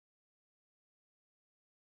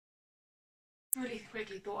really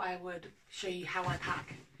quickly thought I would show you how I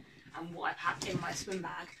pack and what I pack in my swim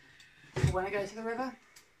bag for when I go to the river.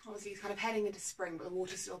 Obviously it's kind of heading into spring, but the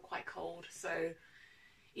water's still quite cold, so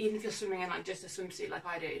even if you're swimming in like just a swimsuit like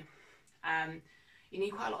I do, you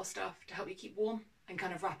need quite a lot of stuff to help you keep warm and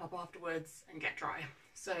kind of wrap up afterwards and get dry.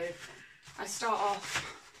 So I start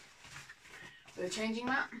off with a changing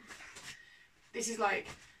mat. This is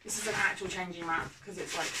an actual changing mat because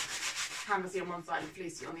it's like canvasy on one side and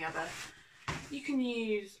fleecy on the other. You can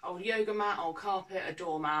use old yoga mat, old carpet, a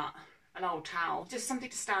doormat, an old towel, just something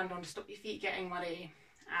to stand on to stop your feet getting muddy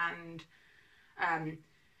and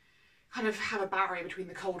kind of have a barrier between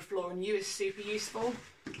the cold floor and you is super useful.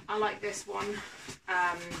 I like this one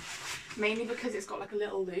mainly because it's got like a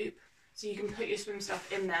little loop so you can put your swim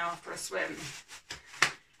stuff in there after a swim,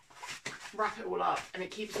 wrap it all up, and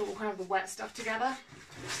it keeps all kind of the wet stuff together.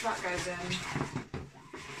 So that goes in.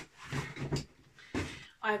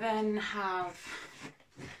 I then have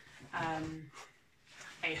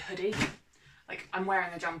a hoodie. Like, I'm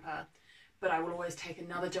wearing a jumper, but I will always take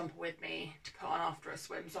another jumper with me to put on after a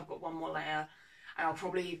swim, so I've got one more layer. And I'll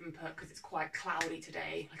probably even put, because it's quite cloudy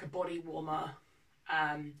today, like a body warmer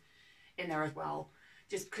in there as well,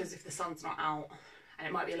 just because if the sun's not out, and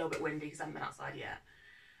it might be a little bit windy because I haven't been outside yet,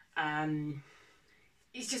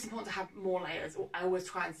 it's just important to have more layers. I always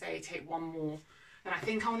try and say take one more than I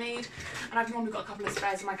think I'll need, and I've normally got a couple of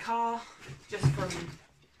spares in my car just from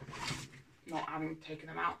not having taken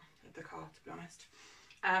them out of the car, to be honest.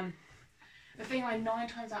 The thing I 9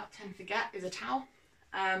 times out of 10 forget is a towel.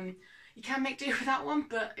 You can make do with that one,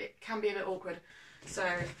 but it can be a bit awkward. So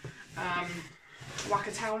whack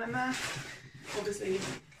a towel in there. Obviously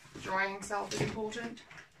drying self is important.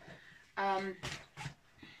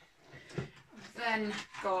 Then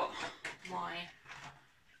got my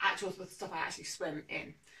actual stuff I actually swim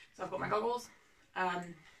in. So I've got my goggles.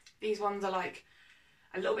 These ones are like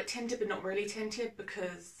a little bit tinted but not really tinted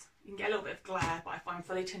because you can get a little bit of glare, but I find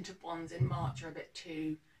fully tinted ones in March are a bit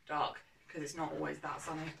too dark because it's not always that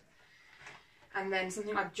sunny. And then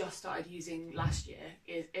something I've just started using last year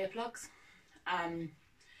is earplugs.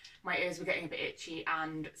 My ears were getting a bit itchy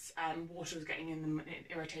and water was getting in them and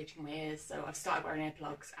irritating my ears, so I've started wearing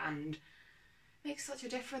earplugs, and it makes such a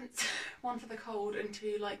difference. One, for the cold, and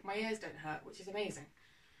two, like, my ears don't hurt, which is amazing.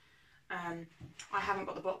 I haven't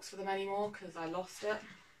got the box for them anymore because I lost it.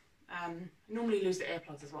 I normally lose the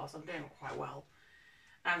earplugs as well, so I'm doing it quite well.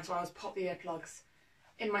 So I always pop the earplugs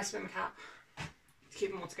in my swim cap to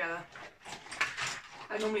keep them all together.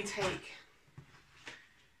 I normally take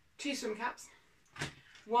 2 swim caps.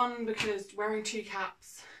 One, because wearing 2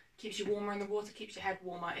 caps keeps you warmer in the water, keeps your head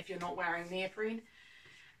warmer if you're not wearing neoprene.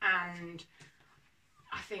 And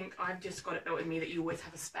I think I've just got it built in me that you always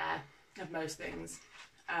have a spare of most things.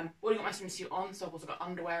 I've already got my swimsuit on, so I've also got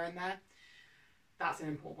underwear in there. That's an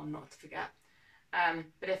important one not to forget.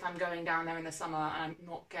 But if I'm going down there in the summer and I'm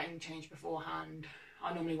not getting changed beforehand,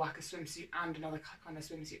 I normally whack a swimsuit and another kind of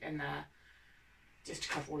swimsuit in there just to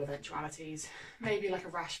cover all eventualities. Maybe like a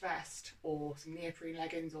rash vest or some neoprene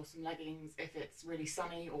leggings or some leggings if it's really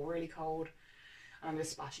sunny or really cold and I'm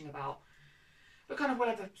just splashing about. But kind of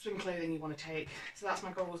whatever swim clothing you want to take. So that's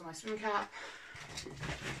my goggles and my swim cap.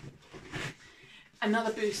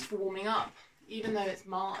 Another boost for warming up. Even though it's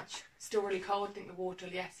March, still really cold. I think the water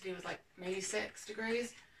yesterday was like maybe 6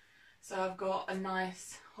 degrees. So I've got a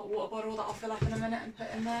nice hot water bottle that I'll fill up in a minute and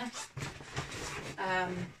put in there.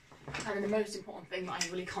 And then the most important thing that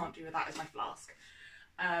I really can't do without is my flask.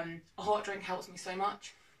 A hot drink helps me so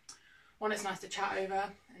much. 1, it's nice to chat over,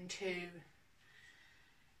 and 2,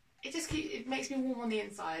 it makes me warm on the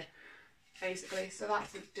inside, basically. So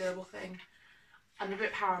that's a doable thing. I'm a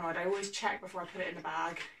bit paranoid. I always check before I put it in the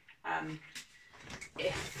bag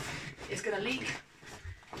if it's going to leak.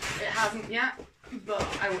 It hasn't yet, but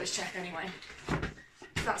I always check anyway.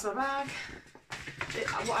 So that's my bag.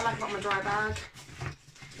 What I like about my dry bag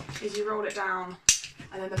is you roll it down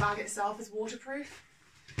and then the bag itself is waterproof.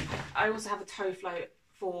 I also have a tow float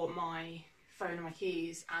for my phone and my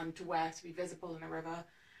keys and to wear to be visible in the river,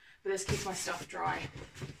 but this keeps my stuff dry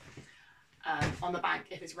on the bank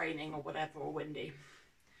if it's raining or whatever, or windy.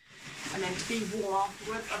 And then to be warm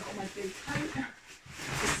afterwards, I've got my big coat.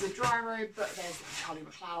 This is a dry robe, but there's Charlie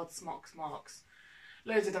McLeod, Smocks, Marks,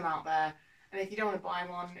 loads of them out there. And if you don't want to buy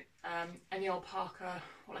one, any old parka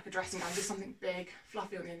or like a dressing gown, just something big,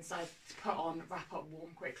 fluffy on the inside to put on, wrap up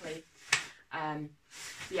warm quickly.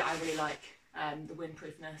 Yeah, I really like the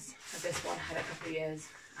windproofness of this one. I had it a couple of years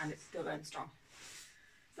and it's still going strong.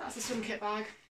 So that's the swim kit bag.